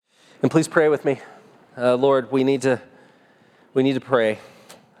And please pray with me. Lord, we need to pray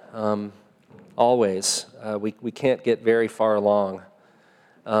always. We can't get very far along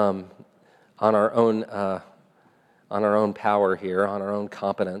on our own power here, on our own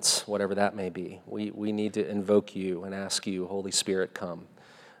competence, whatever that may be. We need to invoke you and ask you, Holy Spirit, come.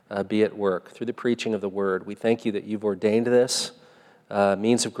 Be at work through the preaching of the word. We thank you that you've ordained this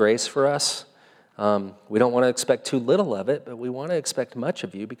means of grace for us. We don't want to expect too little of it, but we want to expect much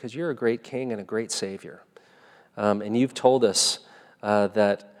of you because you're a great King and a great Savior. And you've told us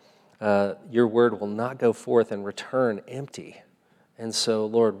that your word will not go forth and return empty. And so,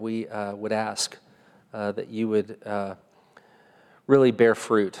 Lord, we would ask that you would really bear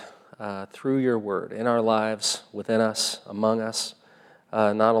fruit through your word in our lives, within us, among us,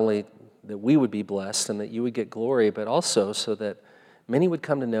 not only that we would be blessed and that you would get glory, but also so that many would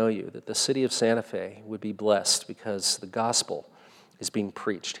come to know you, that the city of Santa Fe would be blessed because the gospel is being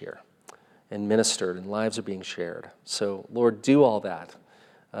preached here and ministered and lives are being shared. So, Lord, do all that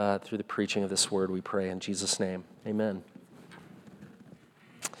through the preaching of this word, we pray in Jesus' name. Amen.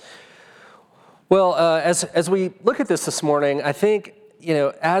 Well, as we look at this morning, I think,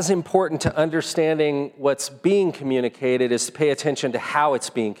 as important to understanding what's being communicated is to pay attention to how it's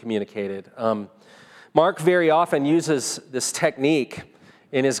being communicated. Mark very often uses this technique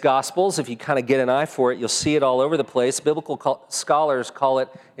in his Gospels. If you kind of get an eye for it, you'll see it all over the place. Biblical scholars call it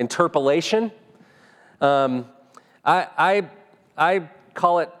interpolation. I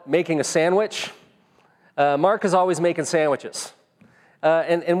call it making a sandwich. Mark is always making sandwiches.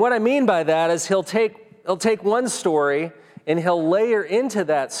 And what I mean by that is he'll take one story and he'll layer into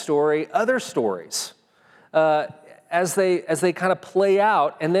that story other stories as they kind of play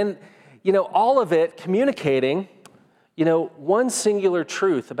out, and then all of it communicating, one singular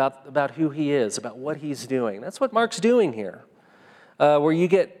truth about who he is, about what he's doing. That's what Mark's doing here, where you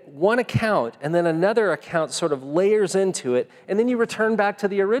get one account and then another account sort of layers into it, and then you return back to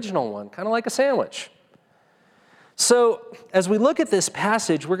the original one, kind of like a sandwich. So as we look at this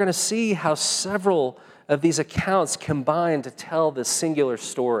passage, we're going to see how several of these accounts combine to tell this singular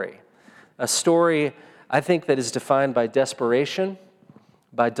story, a story, I think, that is defined by desperation,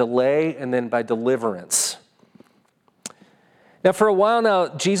 by delay, and then by deliverance. Now, for a while now,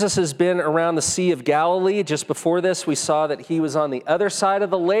 Jesus has been around the Sea of Galilee. Just before this, we saw that he was on the other side of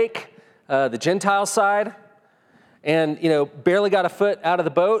the lake, the Gentile side, and, barely got a foot out of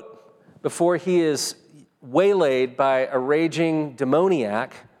the boat before he is waylaid by a raging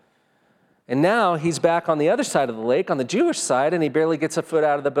demoniac. And now he's back on the other side of the lake, on the Jewish side, and he barely gets a foot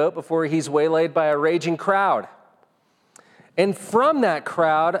out of the boat before he's waylaid by a raging crowd. And from that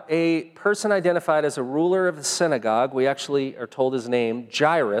crowd, a person identified as a ruler of the synagogue, we actually are told his name,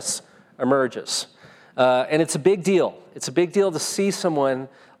 Jairus, emerges. And it's a big deal. It's a big deal to see someone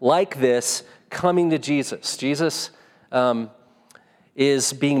like this coming to Jesus. Jesus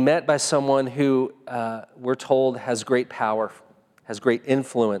is being met by someone who, we're told, has great power, has great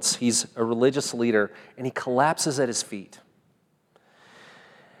influence. He's a religious leader, and he collapses at his feet.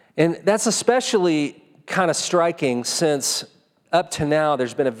 And that's especially kind of striking since up to now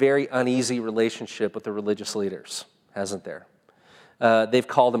there's been a very uneasy relationship with the religious leaders, hasn't there? They've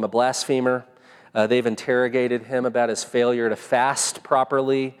called him a blasphemer. They've interrogated him about his failure to fast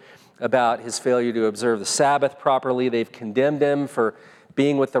properly, about his failure to observe the Sabbath properly. They've condemned him for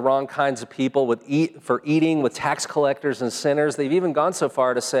being with the wrong kinds of people, for eating with tax collectors and sinners. They've even gone so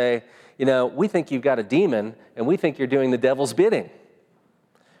far to say, we think you've got a demon, and we think you're doing the devil's bidding.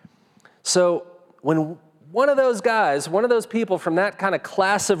 So when one of those guys, one of those people from that kind of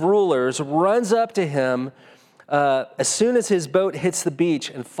class of rulers runs up to him as soon as his boat hits the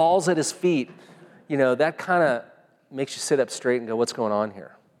beach and falls at his feet, that kind of makes you sit up straight and go, what's going on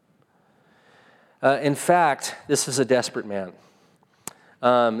here? In fact, this is a desperate man.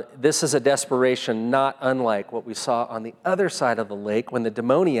 This is a desperation not unlike what we saw on the other side of the lake when the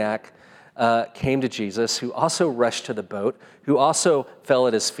demoniac came to Jesus, who also rushed to the boat, who also fell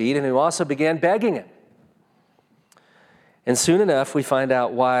at his feet, and who also began begging him. And soon enough, we find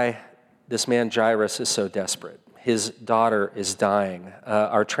out why this man Jairus is so desperate. His daughter is dying.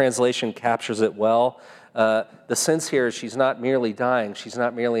 Our translation captures it well. The sense here is she's not merely dying. She's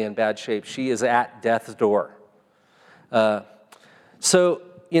not merely in bad shape. She is at death's door. So,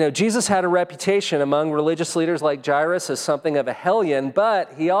 Jesus had a reputation among religious leaders like Jairus as something of a hellion,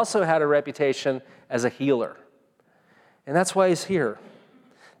 but he also had a reputation as a healer. And that's why he's here.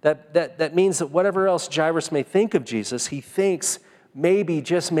 That means that whatever else Jairus may think of Jesus, he thinks maybe,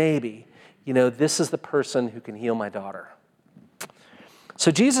 just maybe, this is the person who can heal my daughter.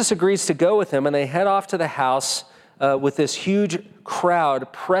 So Jesus agrees to go with him, and they head off to the house with this huge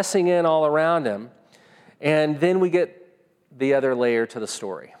crowd pressing in all around him. And then we get the other layer to the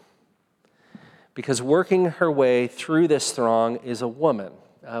story. Because working her way through this throng is a woman.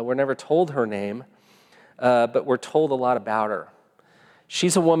 We're never told her name, but we're told a lot about her.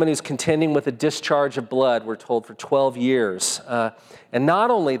 She's a woman who's contending with a discharge of blood, we're told, for 12 years. And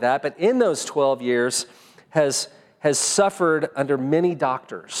not only that, but in those 12 years has suffered under many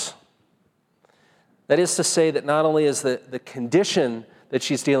doctors. That is to say that not only is the condition that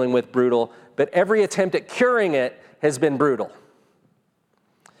she's dealing with brutal, but every attempt at curing it has been brutal.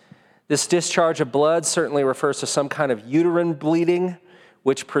 This discharge of blood certainly refers to some kind of uterine bleeding,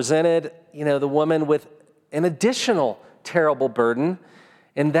 which presented, the woman with an additional terrible burden,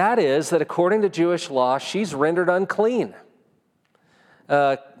 and that is that according to Jewish law, she's rendered unclean,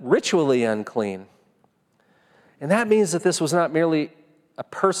 ritually unclean. And that means that this was not merely a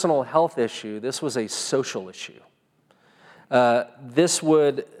personal health issue, this was a social issue.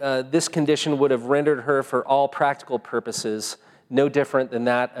 This condition would have rendered her, for all practical purposes, no different than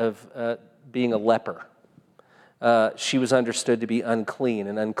that of being a leper. She was understood to be unclean,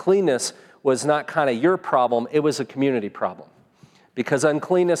 and uncleanness was not kind of your problem, it was a community problem, because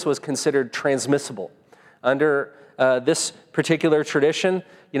uncleanness was considered transmissible. Under this particular tradition,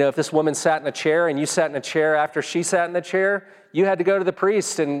 if this woman sat in a chair and you sat in a chair after she sat in the chair, you had to go to the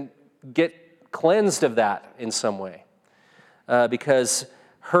priest and get cleansed of that in some way, because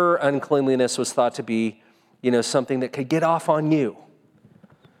her uncleanliness was thought to be, something that could get off on you.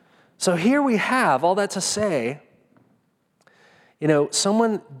 So here we have, all that to say,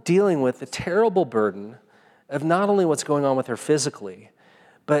 someone dealing with the terrible burden of not only what's going on with her physically,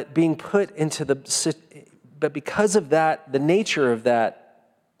 but being put into but because of that, the nature of that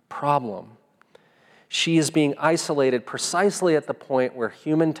problem, she is being isolated precisely at the point where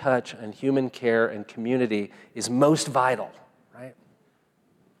human touch and human care and community is most vital, right?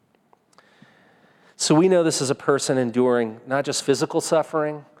 So we know this is a person enduring not just physical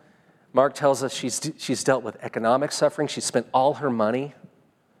suffering. Mark tells us she's dealt with economic suffering. She spent all her money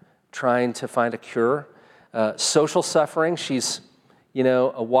trying to find a cure. Social suffering, she's,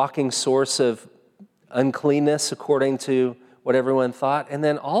 a walking source of uncleanness according to what everyone thought. And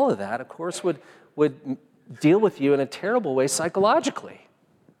then all of that, of course, would deal with you in a terrible way psychologically.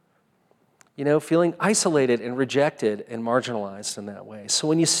 Feeling isolated and rejected and marginalized in that way. So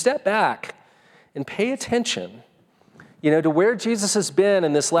when you step back and pay attention, to where Jesus has been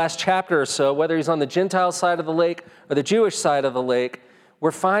in this last chapter or so, whether he's on the Gentile side of the lake or the Jewish side of the lake,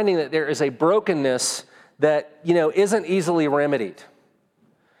 we're finding that there is a brokenness that, isn't easily remedied.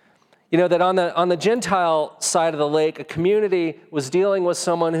 That on the Gentile side of the lake, a community was dealing with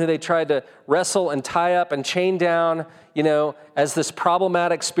someone who they tried to wrestle and tie up and chain down, as this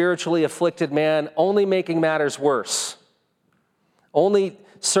problematic, spiritually afflicted man, only making matters worse, only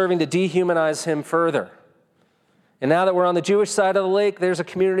serving to dehumanize him further. And now that we're on the Jewish side of the lake, there's a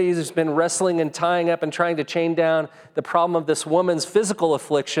community who's been wrestling and tying up and trying to chain down the problem of this woman's physical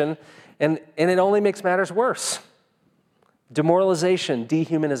affliction, and it only makes matters worse. Demoralization,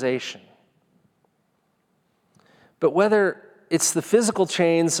 dehumanization. But whether it's the physical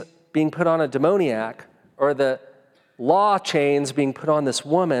chains being put on a demoniac or the law chains being put on this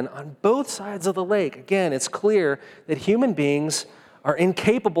woman, on both sides of the lake, again, it's clear that human beings are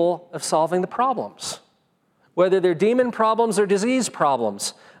incapable of solving the problems. Whether they're demon problems or disease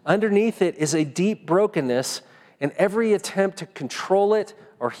problems, underneath it is a deep brokenness, and every attempt to control it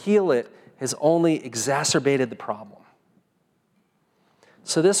or heal it has only exacerbated the problem.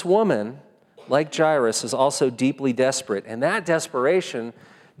 So this woman, like Jairus, is also deeply desperate, and that desperation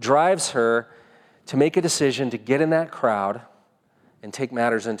drives her to make a decision to get in that crowd and take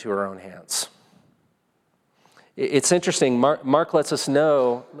matters into her own hands. It's interesting, Mark lets us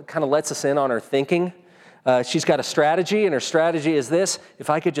know, kind of lets us in on her thinking. She's got a strategy, and her strategy is this: if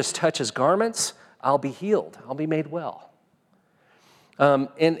I could just touch his garments, I'll be healed. I'll be made well.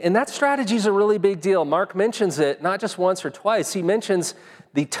 And that strategy is a really big deal. Mark mentions it not just once or twice. He mentions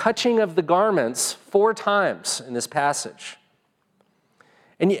the touching of the garments 4 times in this passage.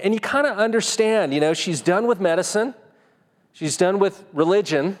 And you kind of understand, she's done with medicine. She's done with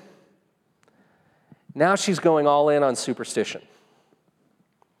religion. Now she's going all in on superstition.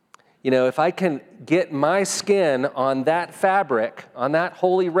 If I can get my skin on that fabric, on that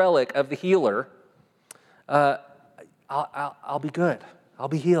holy relic of the healer, I'll be good. I'll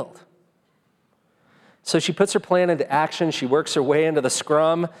be healed. So she puts her plan into action. She works her way into the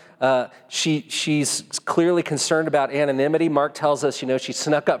scrum. She's clearly concerned about anonymity. Mark tells us, she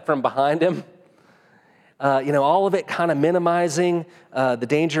snuck up from behind him. all of it kind of minimizing the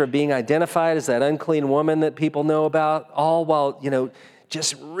danger of being identified as that unclean woman that people know about, all while,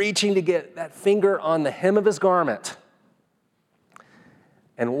 just reaching to get that finger on the hem of his garment.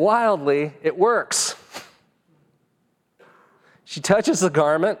 And wildly, it works. She touches the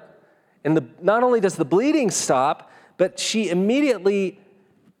garment, and not only does the bleeding stop, but she immediately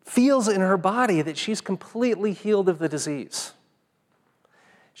feels in her body that she's completely healed of the disease.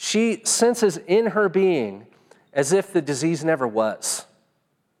 She senses in her being as if the disease never was.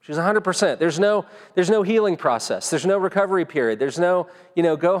 She's 100%. There's no healing process. There's no recovery period. There's no,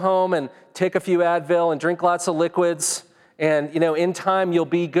 go home and take a few Advil and drink lots of liquids, and, in time you'll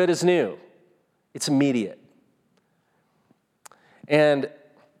be good as new. It's immediate. And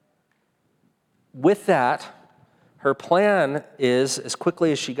with that, her plan is, as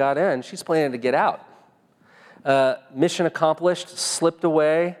quickly as she got in, she's planning to get out. Mission accomplished, slipped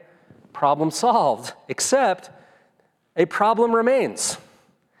away, problem solved, except a problem remains.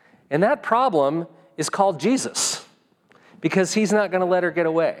 And that problem is called Jesus, because he's not going to let her get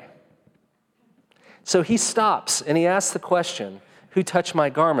away. So he stops and he asks the question, who touched my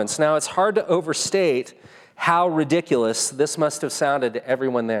garments? Now, it's hard to overstate how ridiculous this must have sounded to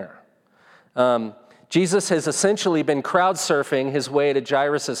everyone there. Jesus has essentially been crowd surfing his way to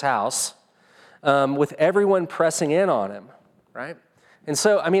Jairus' house, with everyone pressing in on him, right? And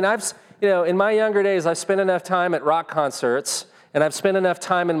so, in my younger days, I've spent enough time at rock concerts, and I've spent enough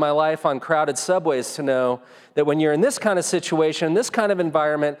time in my life on crowded subways to know that when you're in this kind of situation, this kind of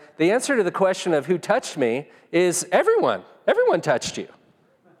environment, the answer to the question of who touched me is everyone. Everyone touched you.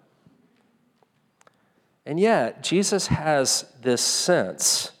 And yet, Jesus has this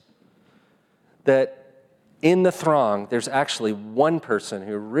sense that in the throng, there's actually one person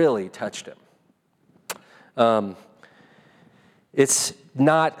who really touched him. It's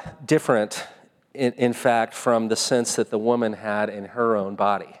not different, in fact, from the sense that the woman had in her own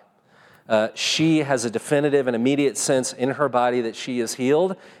body. She has a definitive and immediate sense in her body that she is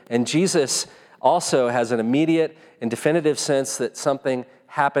healed, and Jesus also has an immediate and definitive sense that something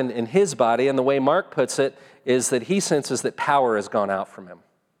happened in his body, and the way Mark puts it is that he senses that power has gone out from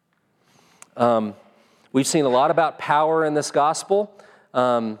him. We've seen a lot about power in this gospel.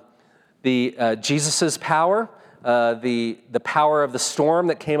 Jesus's power, the power of the storm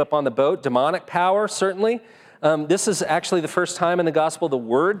that came upon the boat, demonic power, certainly. This is actually the first time in the gospel the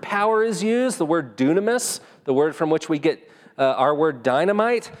word power is used, the word dunamis, the word from which we get our word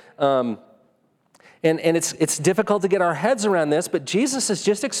dynamite. And it's difficult to get our heads around this, but Jesus has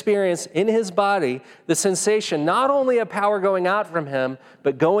just experienced in his body the sensation not only of power going out from him,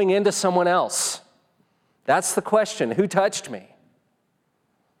 but going into someone else. That's the question, who touched me?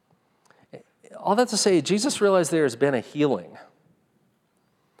 All that to say, Jesus realized there has been a healing.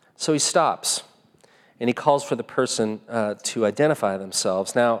 So he stops, and he calls for the person to identify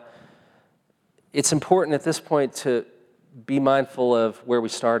themselves. Now, it's important at this point to be mindful of where we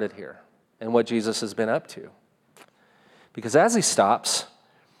started here and what Jesus has been up to. Because as he stops,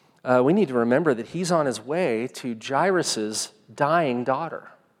 we need to remember that he's on his way to Jairus' dying daughter,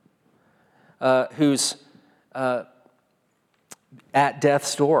 who's at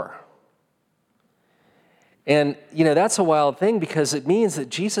death's door. And, that's a wild thing because it means that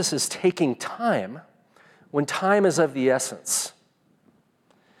Jesus is taking time when time is of the essence.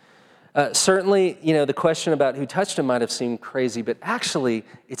 Certainly, the question about who touched him might have seemed crazy, but actually,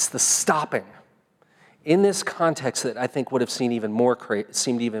 it's the stopping in this context that I think would have seemed even more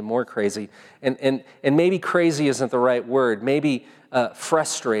crazy. And maybe crazy isn't the right word. Maybe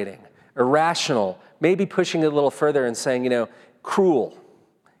frustrating, irrational, maybe pushing it a little further and saying, cruel,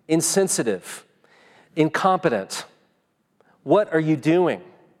 insensitive, incompetent. What are you doing?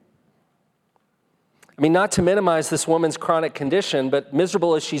 Not to minimize this woman's chronic condition, but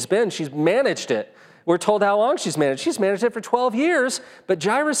miserable as she's been, she's managed it. We're told how long she's managed. She's managed it for 12 years, but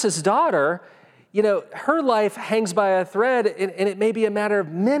Jairus' daughter, her life hangs by a thread, and it may be a matter of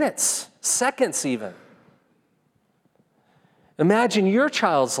minutes, seconds even. Imagine your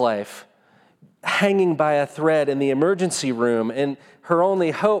child's life hanging by a thread in the emergency room, and her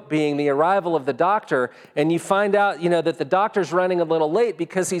only hope being the arrival of the doctor, and you find out, that the doctor's running a little late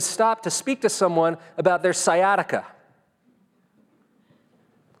because he stopped to speak to someone about their sciatica.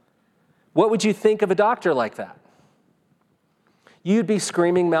 What would you think of a doctor like that? You'd be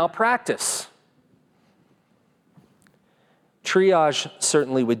screaming malpractice. Triage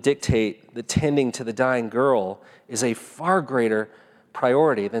certainly would dictate that tending to the dying girl is a far greater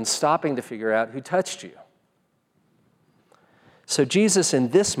priority than stopping to figure out who touched you. So Jesus in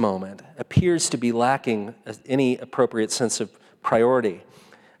this moment appears to be lacking any appropriate sense of priority.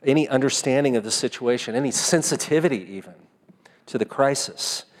 any understanding of the situation, any sensitivity even to the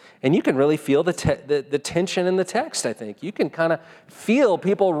crisis. And you can really feel the tension in the text, I think. You can kind of feel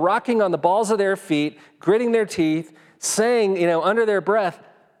people rocking on the balls of their feet, gritting their teeth, saying, under their breath,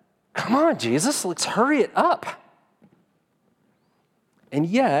 "Come on, Jesus, let's hurry it up." And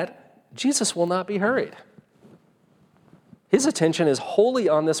yet, Jesus will not be hurried. His attention is wholly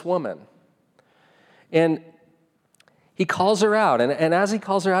on this woman. And he calls her out, and as he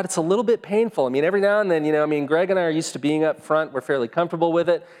calls her out, it's a little bit painful. Every now and then, Greg and I are used to being up front. We're fairly comfortable with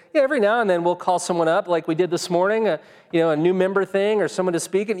it. Every now and then we'll call someone up like we did this morning, a new member thing or someone to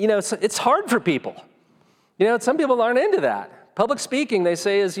speak. And, it's hard for people. Some people aren't into that. Public speaking, they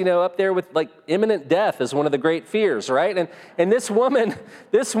say, is, up there with like imminent death is one of the great fears, right? And this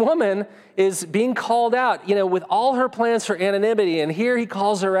woman is being called out, with all her plans for anonymity. And here he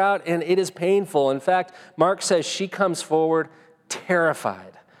calls her out, and it is painful. In fact, Mark says she comes forward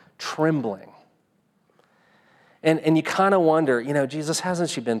terrified, trembling. And you kind of wonder, Jesus, hasn't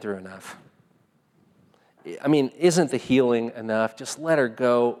she been through enough? Isn't the healing enough? Just let her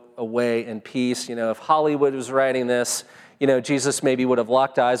go away in peace. If Hollywood was writing this, Jesus maybe would have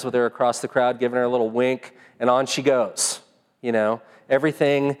locked eyes with her across the crowd, given her a little wink, and on she goes.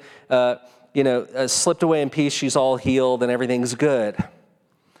 Everything, slipped away in peace. She's all healed and everything's good.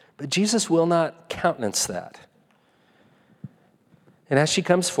 But Jesus will not countenance that. And as she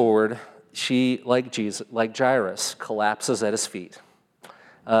comes forward, she, like Jairus, collapses at his feet.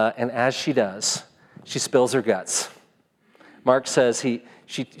 And as she does, she spills her guts. Mark says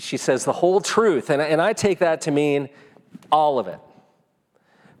she says the whole truth, and I take that to mean all of it.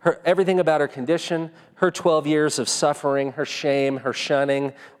 Everything about her condition, her 12 years of suffering, her shame, her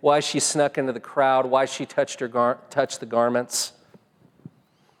shunning, why she snuck into the crowd, why she touched the garments.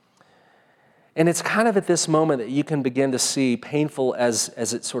 And it's kind of at this moment that you can begin to see, painful as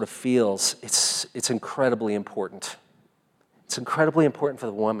it sort of feels, it's incredibly important. It's incredibly important for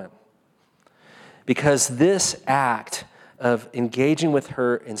the woman. Because this act of engaging with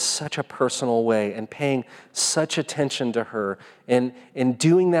her in such a personal way and paying such attention to her and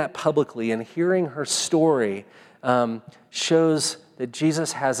doing that publicly and hearing her story shows that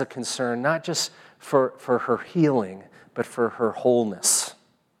Jesus has a concern not just for her healing, but for her wholeness.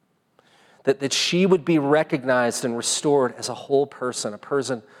 That she would be recognized and restored as a whole person, a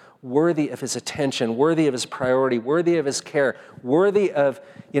person worthy of his attention, worthy of his priority, worthy of his care, worthy of,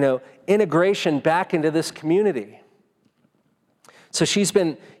 integration back into this community. So she's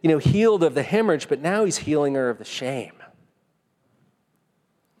been, healed of the hemorrhage, but now he's healing her of the shame.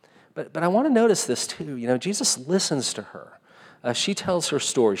 But I want to notice this too. Jesus listens to her. She tells her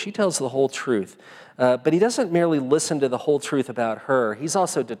story. She tells the whole truth. But he doesn't merely listen to the whole truth about her. He's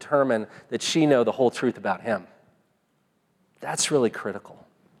also determined that she know the whole truth about him. That's really critical.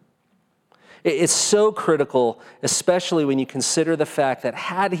 It's so critical, especially when you consider the fact that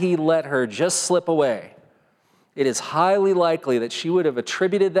had he let her just slip away, it is highly likely that she would have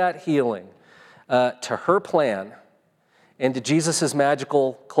attributed that healing to her plan and to Jesus'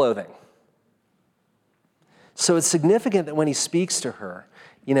 magical clothing. So it's significant that when he speaks to her,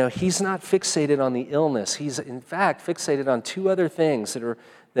 he's not fixated on the illness. He's, in fact, fixated on two other things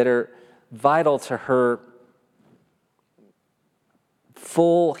that are vital to her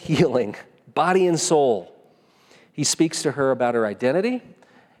full healing, body and soul. He speaks to her about her identity,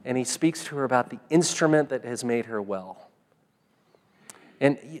 and he speaks to her about the instrument that has made her well.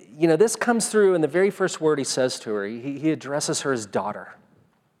 And, this comes through in the very first word he says to her. He addresses her as daughter.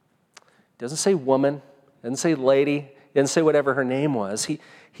 He doesn't say woman, doesn't say lady, doesn't say whatever her name was.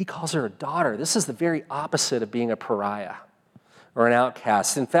 He calls her a daughter. This is the very opposite of being a pariah or an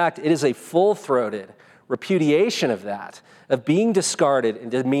outcast. In fact, it is a full-throated repudiation of that, of being discarded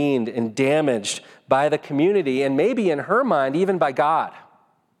and demeaned and damaged by the community, and maybe in her mind, even by God.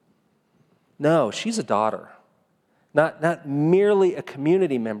 No, she's a daughter. Not merely a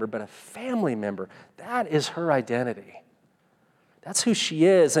community member, but a family member. That is her identity. That's who she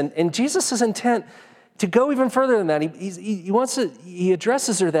is. And Jesus' intent to go even further than that, he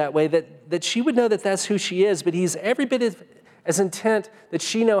addresses her that way, that she would know that that's who she is, but he's every bit as intent that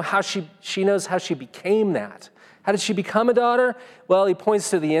she knows how she became that. How did she become a daughter? Well, he points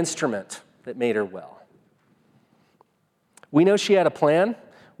to the instrument that made her well. We know she had a plan.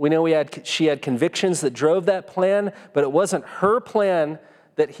 We know she had convictions that drove that plan, but it wasn't her plan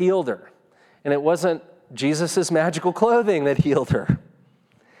that healed her. And it wasn't Jesus' magical clothing that healed her.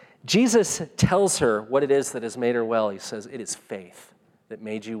 Jesus tells her what it is that has made her well. He says, it is faith that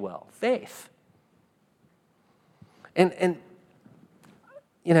made you well. Faith. And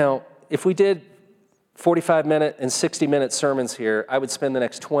if we did 45-minute and 60-minute sermons here, I would spend the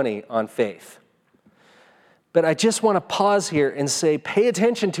next 20 on faith. But I just want to pause here and say, pay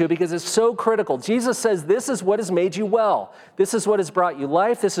attention to it because it's so critical. Jesus says, this is what has made you well. This is what has brought you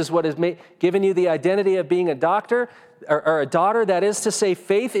life. This is what has given you the identity of being a doctor or a daughter. That is to say,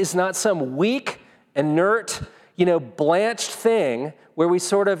 faith is not some weak, inert, blanched thing where we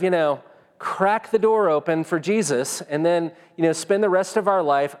sort of, crack the door open for Jesus and then, spend the rest of our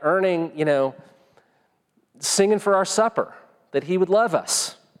life earning, singing for our supper, that he would love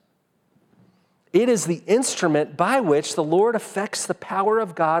us. It is the instrument by which the Lord affects the power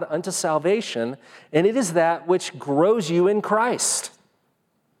of God unto salvation, and it is that which grows you in Christ.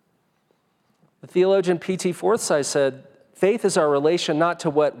 The theologian P.T. Forsyth said, faith is our relation not to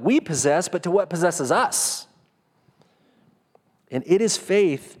what we possess, but to what possesses us. And it is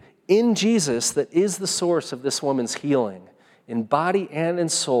faith in Jesus that is the source of this woman's healing, in body and in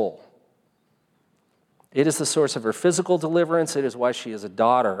soul. It is the source of her physical deliverance. It is why she is a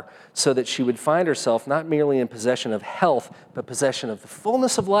daughter, so that she would find herself not merely in possession of health, but possession of the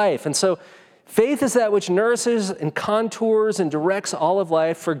fullness of life. And so faith is that which nourishes and contours and directs all of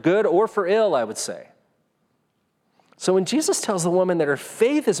life for good or for ill, I would say. So when Jesus tells the woman that her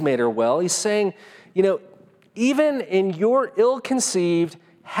faith has made her well, he's saying, even in your ill-conceived,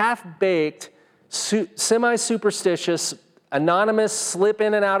 half-baked, semi-superstitious, anonymous, slip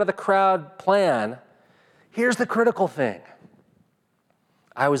in and out of the crowd plan, here's the critical thing.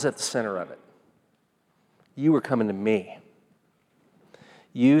 I was at the center of it. You were coming to me.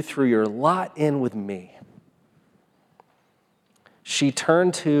 You threw your lot in with me. She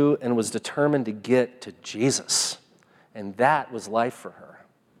turned to and was determined to get to Jesus. And that was life for her.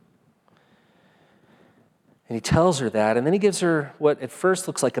 And he tells her that, and then he gives her what at first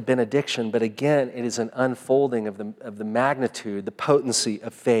looks like a benediction, but again, it is an unfolding of the magnitude, the potency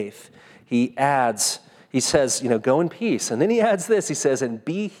of faith. He says, go in peace. And then he adds this, he says, and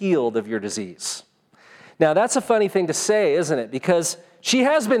be healed of your disease. Now, that's a funny thing to say, isn't it? Because she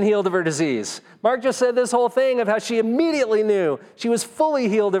has been healed of her disease. Mark just said this whole thing of how she immediately knew she was fully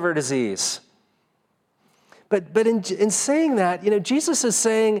healed of her disease. But in saying that, Jesus is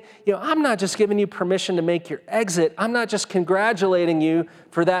saying, I'm not just giving you permission to make your exit. I'm not just congratulating you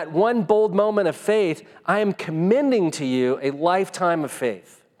for that one bold moment of faith. I am commending to you a lifetime of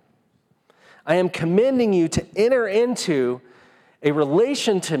faith. I am commending you to enter into a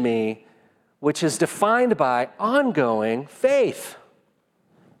relation to me which is defined by ongoing faith.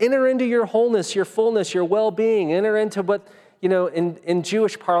 Enter into your wholeness, your fullness, your well-being. Enter into what, in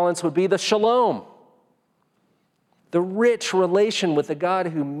Jewish parlance would be the shalom. The rich relation with the God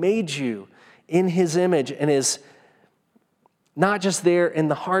who made you in his image and is not just there in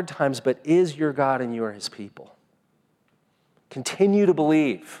the hard times, but is your God and you are his people. Continue to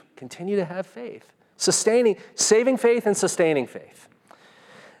believe. Continue to have faith. Saving faith and sustaining faith.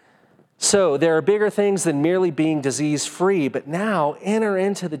 So there are bigger things than merely being disease-free, but now enter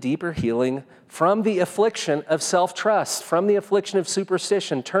into the deeper healing from the affliction of self-trust, from the affliction of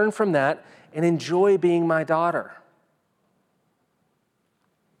superstition. Turn from that and enjoy being my daughter.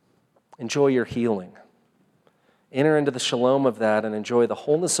 Enjoy your healing. Enter into the shalom of that and enjoy the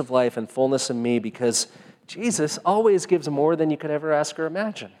wholeness of life and fullness in me, because Jesus always gives more than you could ever ask or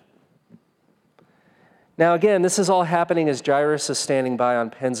imagine. Now again, this is all happening as Jairus is standing by on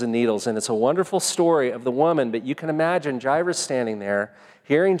pins and needles, and it's a wonderful story of the woman, but you can imagine Jairus standing there,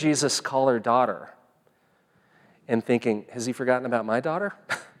 hearing Jesus call her daughter, and thinking, has he forgotten about my daughter?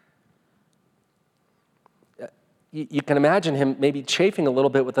 You can imagine him maybe chafing a little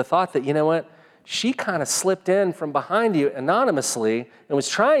bit with the thought that, she kind of slipped in from behind you anonymously and was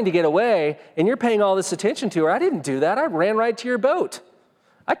trying to get away, and you're paying all this attention to her. I didn't do that. I ran right to your boat.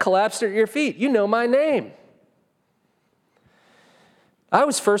 I collapsed at your feet. You know my name. I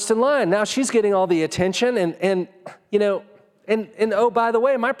was first in line. Now she's getting all the attention, and oh, by the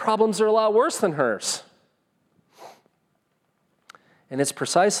way, my problems are a lot worse than hers. And it's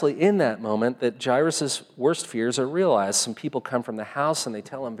precisely in that moment that Jairus' worst fears are realized. Some people come from the house and they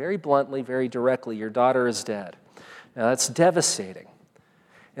tell him very bluntly, very directly, your daughter is dead. Now that's devastating.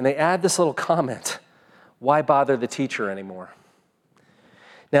 And they add this little comment, why bother the teacher anymore?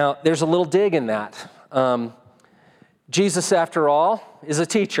 Now there's a little dig in that. Jesus, after all, is a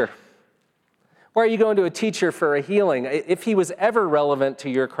teacher. Why are you going to a teacher for a healing? If he was ever relevant to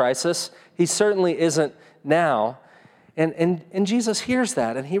your crisis, he certainly isn't now. And Jesus hears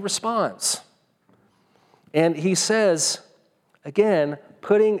that, and he responds. And he says, again,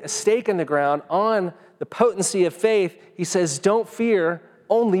 putting a stake in the ground on the potency of faith, he says, don't fear,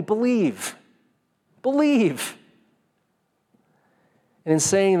 only believe. Believe. And And in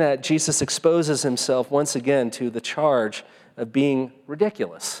saying that, Jesus exposes himself once again to the charge of being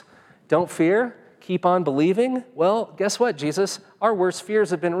ridiculous. Don't fear, keep on believing. Well, guess what, Jesus? Our worst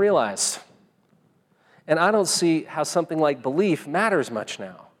fears have been realized. And I don't see how something like belief matters much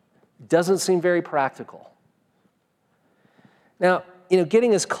now. It doesn't seem very practical. Now,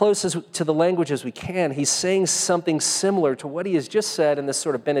 getting as close to the language as we can, he's saying something similar to what he has just said in this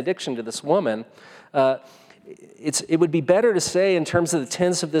sort of benediction to this woman. It would be better to say in terms of the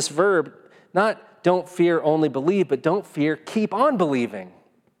tense of this verb, not don't fear, only believe, but don't fear, keep on believing.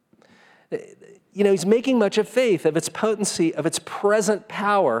 He's making much of faith, of its potency, of its present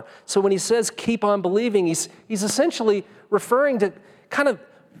power. So when he says keep on believing, he's essentially referring to kind of,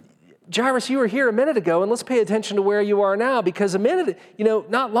 Jairus, you were here a minute ago, and let's pay attention to where you are now, because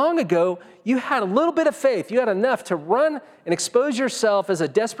not long ago, you had a little bit of faith. You had enough to run and expose yourself as a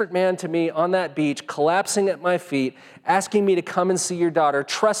desperate man to me on that beach, collapsing at my feet, asking me to come and see your daughter,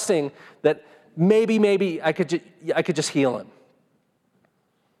 trusting that maybe I could just heal him.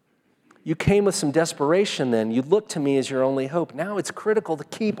 You came with some desperation then. You looked to me as your only hope. Now it's critical to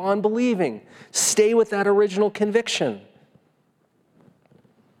keep on believing. Stay with that original conviction.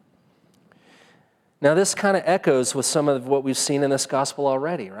 Now this kind of echoes with some of what we've seen in this gospel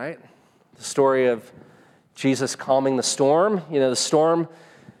already, right? The story of Jesus calming the storm. The storm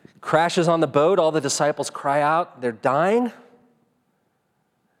crashes on the boat. All the disciples cry out. They're dying.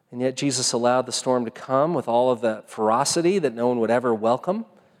 And yet Jesus allowed the storm to come with all of the ferocity that no one would ever welcome.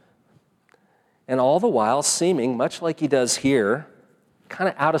 And all the while seeming, much like he does here, kind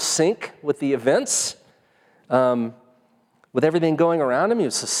of out of sync with the events, with everything going around him. He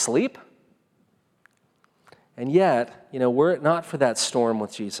was asleep. And yet, were it not for that storm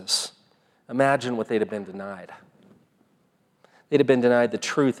with Jesus, imagine what they'd have been denied. They'd have been denied the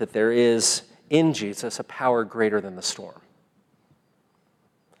truth that there is in Jesus a power greater than the storm.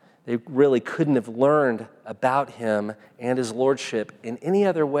 They really couldn't have learned about him and his lordship in any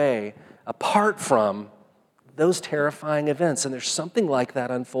other way apart from those terrifying events. And there's something like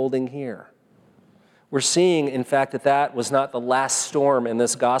that unfolding here. We're seeing, in fact, that was not the last storm in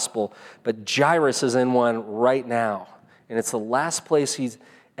this gospel, but Jairus is in one right now. And it's the last place he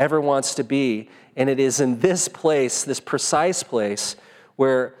ever wants to be. And it is in this place, this precise place,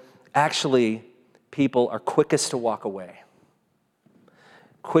 where actually people are quickest to walk away,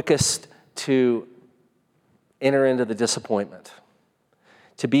 quickest to enter into the disappointment,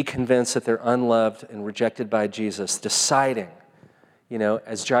 to be convinced that they're unloved and rejected by Jesus, deciding,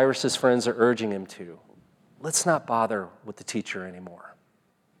 as Jairus' friends are urging him to, let's not bother with the teacher anymore.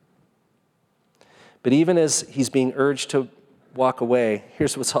 But even as he's being urged to walk away,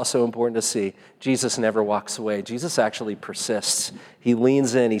 here's what's also important to see. Jesus never walks away. Jesus actually persists. He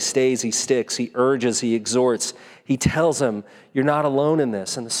leans in, he stays, he sticks, he urges, he exhorts. He tells him, you're not alone in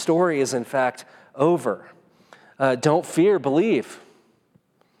this. And the story is, in fact, over. Don't fear, believe.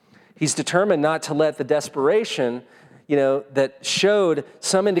 He's determined not to let the desperation, that showed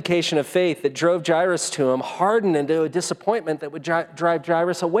some indication of faith that drove Jairus to him, harden into a disappointment that would drive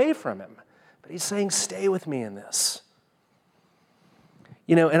Jairus away from him. But he's saying, stay with me in this.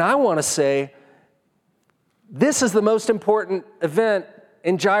 And I want to say, this is the most important event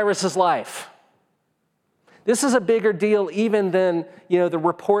in Jairus' life. This is a bigger deal even than, the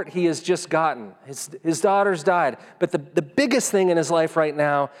report he has just gotten. His daughter's died. But the biggest thing in his life right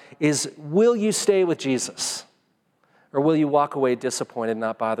now is, will you stay with Jesus? Or will you walk away disappointed,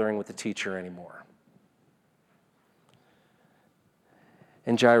 not bothering with the teacher anymore?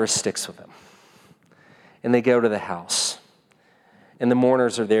 And Jairus sticks with him. And they go to the house. And the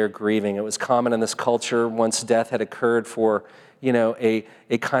mourners are there grieving. It was common in this culture, once death had occurred, for a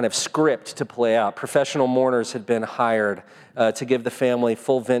kind of script to play out. Professional mourners had been hired to give the family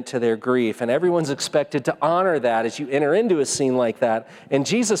full vent to their grief. And everyone's expected to honor that as you enter into a scene like that. And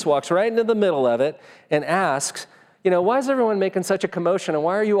Jesus walks right into the middle of it and asks, why is everyone making such a commotion and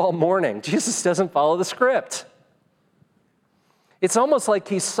why are you all mourning? Jesus doesn't follow the script. It's almost like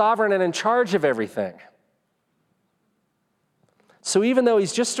he's sovereign and in charge of everything. So even though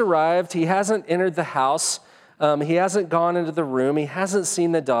he's just arrived, he hasn't entered the house, he hasn't gone into the room, he hasn't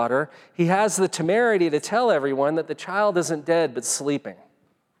seen the daughter, he has the temerity to tell everyone that the child isn't dead but sleeping.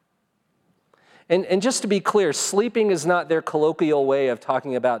 And just to be clear, sleeping is not their colloquial way of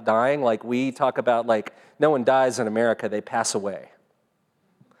talking about dying, like we talk about, like, no one dies in America, they pass away.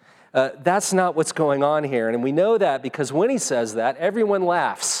 That's not what's going on here. And we know that because when he says that, everyone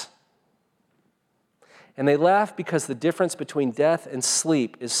laughs. And they laugh because the difference between death and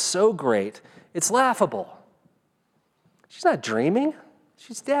sleep is so great, it's laughable. She's not dreaming,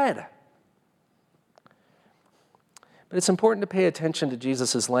 she's dead. But it's important to pay attention to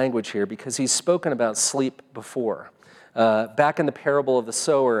Jesus' language here because he's spoken about sleep before. Back in the parable of the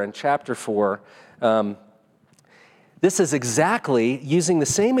sower in chapter 4, this is exactly, using the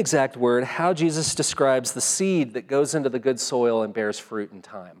same exact word, how Jesus describes the seed that goes into the good soil and bears fruit in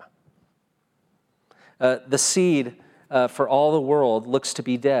time. The seed for all the world looks to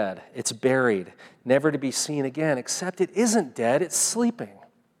be dead. It's buried, never to be seen again, except it isn't dead, it's sleeping.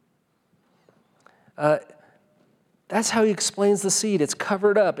 That's how he explains the seed. It's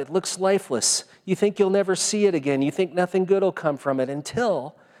covered up. It looks lifeless. You think you'll never see it again. You think nothing good will come from it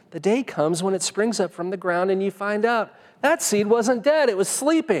until the day comes when it springs up from the ground and you find out that seed wasn't dead. It was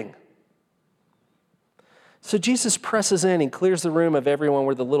sleeping. So Jesus presses in and clears the room of everyone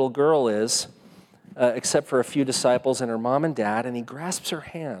where the little girl is, except for a few disciples and her mom and dad, and he grasps her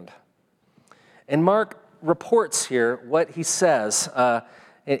hand. And Mark reports here what he says.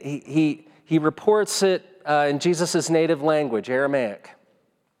 He reports it in Jesus' native language, Aramaic,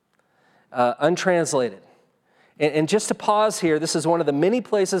 untranslated. And just to pause here, this is one of the many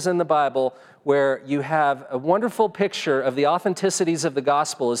places in the Bible where you have a wonderful picture of the authenticities of the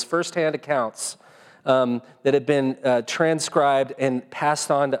gospel as firsthand accounts that have been transcribed and passed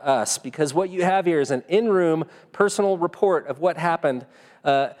on to us. Because what you have here is an in-room personal report of what happened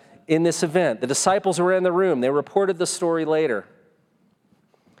in this event. The disciples were in the room. They reported the story later.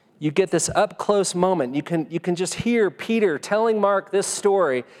 You get this up-close moment. You can just hear Peter telling Mark this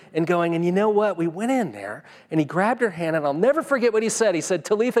story and going, and you know what? We went in there, and he grabbed her hand, and I'll never forget what he said. He said,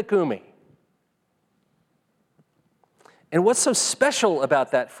 Talitha Kumi. And what's so special about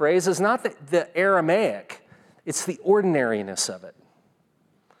that phrase is not the Aramaic. It's the ordinariness of it.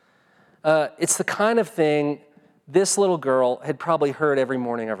 It's the kind of thing this little girl had probably heard every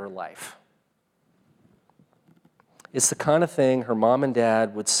morning of her life. It's the kind of thing her mom and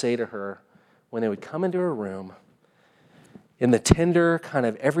dad would say to her when they would come into her room. In the tender, kind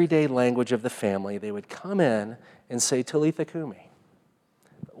of everyday language of the family, they would come in and say, Talitha Kumi,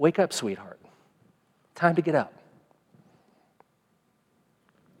 wake up, sweetheart. Time to get up.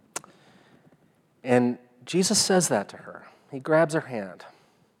 And Jesus says that to her. He grabs her hand.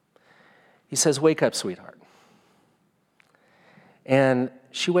 He says, wake up, sweetheart. And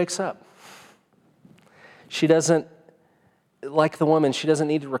she wakes up. She doesn't, like the woman, she doesn't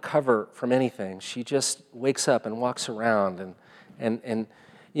need to recover from anything. She just wakes up and walks around. And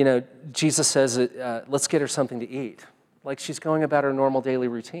you know, Jesus says, let's get her something to eat. Like she's going about her normal daily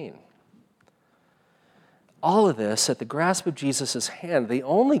routine. All of this at the grasp of Jesus' hand, the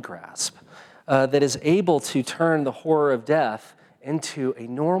only grasp that is able to turn the horror of death into a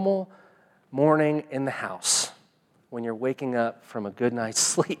normal morning in the house when you're waking up from a good night's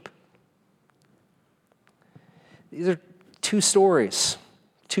sleep. These are two stories,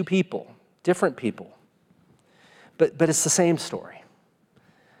 two people, different people, but it's the same story.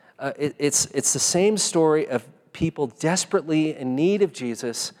 It's the same story of people desperately in need of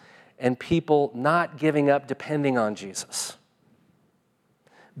Jesus and people not giving up depending on Jesus.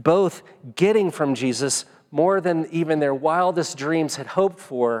 Both getting from Jesus more than even their wildest dreams had hoped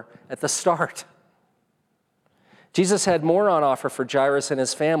for at the start. Jesus had more on offer for Jairus and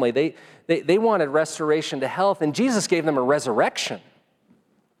his family. They wanted restoration to health, and Jesus gave them a resurrection.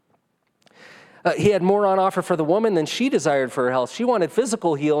 He had more on offer for the woman than she desired for her health. She wanted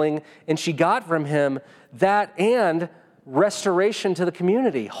physical healing, and she got from him that and restoration to the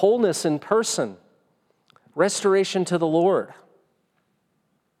community, wholeness in person, restoration to the Lord.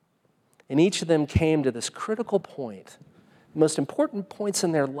 And each of them came to this critical point, the most important points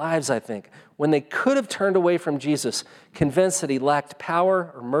in their lives, I think, when they could have turned away from Jesus, convinced that he lacked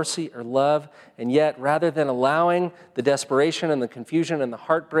power or mercy or love, and yet rather than allowing the desperation and the confusion and the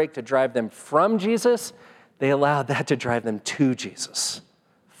heartbreak to drive them from Jesus, they allowed that to drive them to Jesus,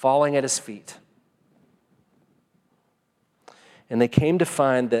 falling at his feet. And they came to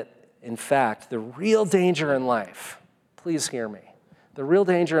find that, in fact, the real danger in life, please hear me, the real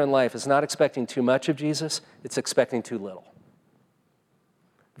danger in life is not expecting too much of Jesus, it's expecting too little.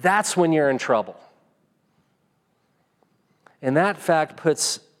 That's when you're in trouble. And that fact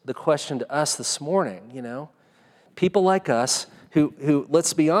puts the question to us this morning, you know. People like us who,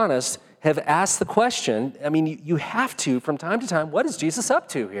 let's be honest, have asked the question, I mean, you have to, from time to time, what is Jesus up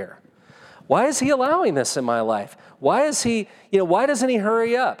to here? Why is he allowing this in my life? Why is he, why doesn't he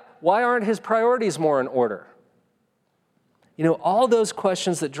hurry up? Why aren't his priorities more in order? You know, all those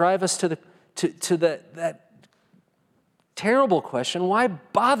questions that drive us to that terrible question, why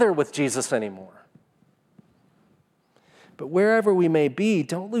bother with Jesus anymore? But wherever we may be,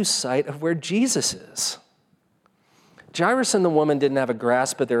 don't lose sight of where Jesus is. Jairus and the woman didn't have a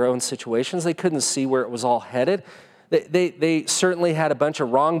grasp of their own situations. They couldn't see where it was all headed. They certainly had a bunch of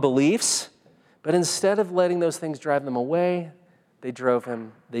wrong beliefs, but instead of letting those things drive them away, they drove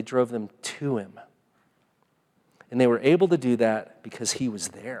them to him. And they were able to do that because he was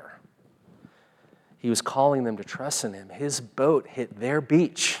there. He was calling them to trust in him. His boat hit their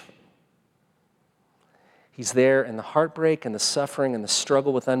beach. He's there in the heartbreak and the suffering and the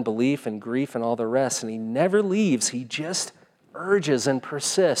struggle with unbelief and grief and all the rest, and he never leaves. He just urges and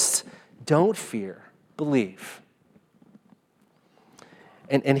persists. Don't fear, believe.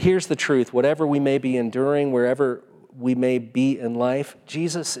 And here's the truth. Whatever we may be enduring, wherever we may be in life,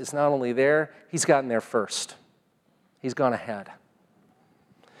 Jesus is not only there, he's gotten there first. He's gone ahead.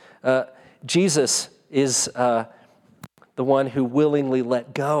 Jesus is the one who willingly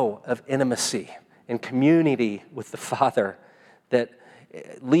let go of intimacy and community with the Father, that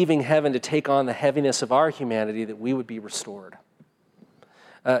leaving heaven to take on the heaviness of our humanity, that we would be restored.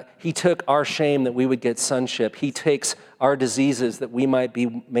 He took our shame that we would get sonship. He takes our diseases that we might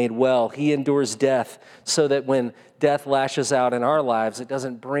be made well. He endures death so that when death lashes out in our lives, it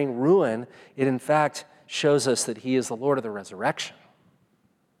doesn't bring ruin. It, in fact, shows us that he is the Lord of the resurrection.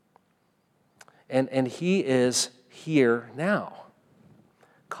 And he is here now,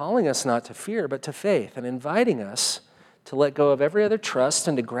 calling us not to fear, but to faith, and inviting us to let go of every other trust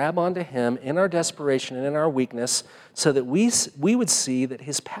and to grab onto him in our desperation and in our weakness, so that we would see that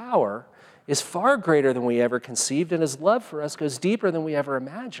his power is far greater than we ever conceived, and his love for us goes deeper than we ever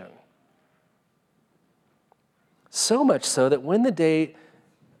imagined. So much so that when the day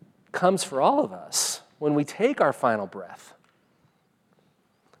comes for all of us, when we take our final breath,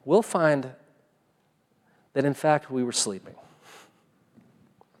 we'll find that in fact we were sleeping.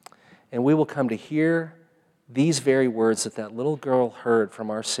 And we will come to hear these very words that little girl heard from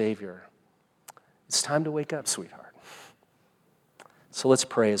our Savior. It's time to wake up, sweetheart. So let's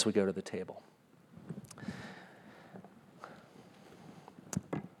pray as we go to the table.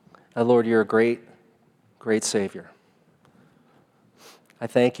 Lord, you're a great, great Savior. I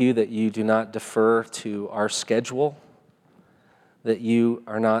thank you that you do not defer to our schedule, that you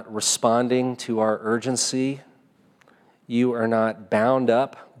are not responding to our urgency. You are not bound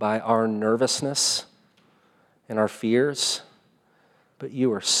up by our nervousness and our fears, but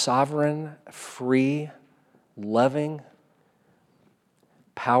you are sovereign, free, loving,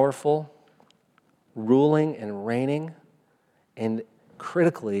 powerful, ruling and reigning, and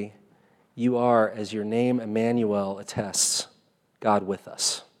critically, you are, as your name Emmanuel attests, God with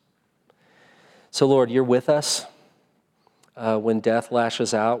us. So Lord, you're with us when death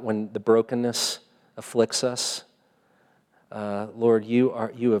lashes out, when the brokenness afflicts us. Lord,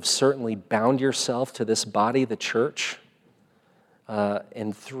 you have certainly bound yourself to this body, the church,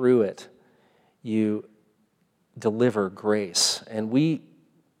 and through it, you deliver grace. And we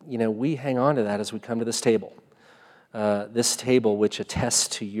hang on to that as we come to this table which attests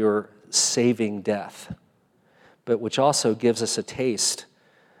to your saving death, but which also gives us a taste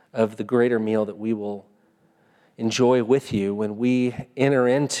of the greater meal that we will enjoy with you when we enter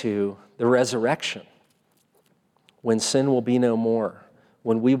into the resurrection, when sin will be no more,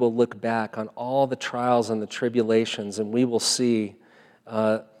 when we will look back on all the trials and the tribulations, and we will see,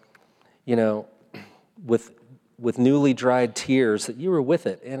 with newly dried tears, that you were with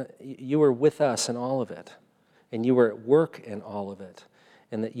it, and you were with us in all of it, and you were at work in all of it,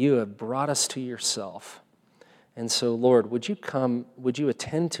 and that you have brought us to yourself. And so, Lord, would you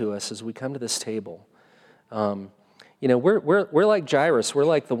attend to us as we come to this table? We're like Jairus, we're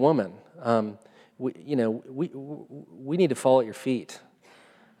like the woman. We need to fall at your feet.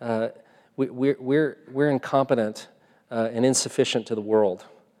 We're incompetent and insufficient to the world.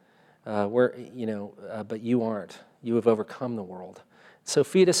 But you aren't. You have overcome the world. So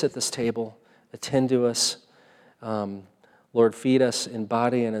feed us at this table. Attend to us. Lord, feed us in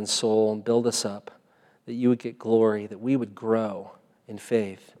body and in soul and build us up, that you would get glory, that we would grow in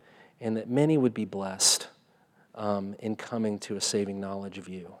faith, and that many would be blessed in coming to a saving knowledge of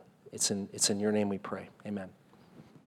you. It's in your name we pray. Amen.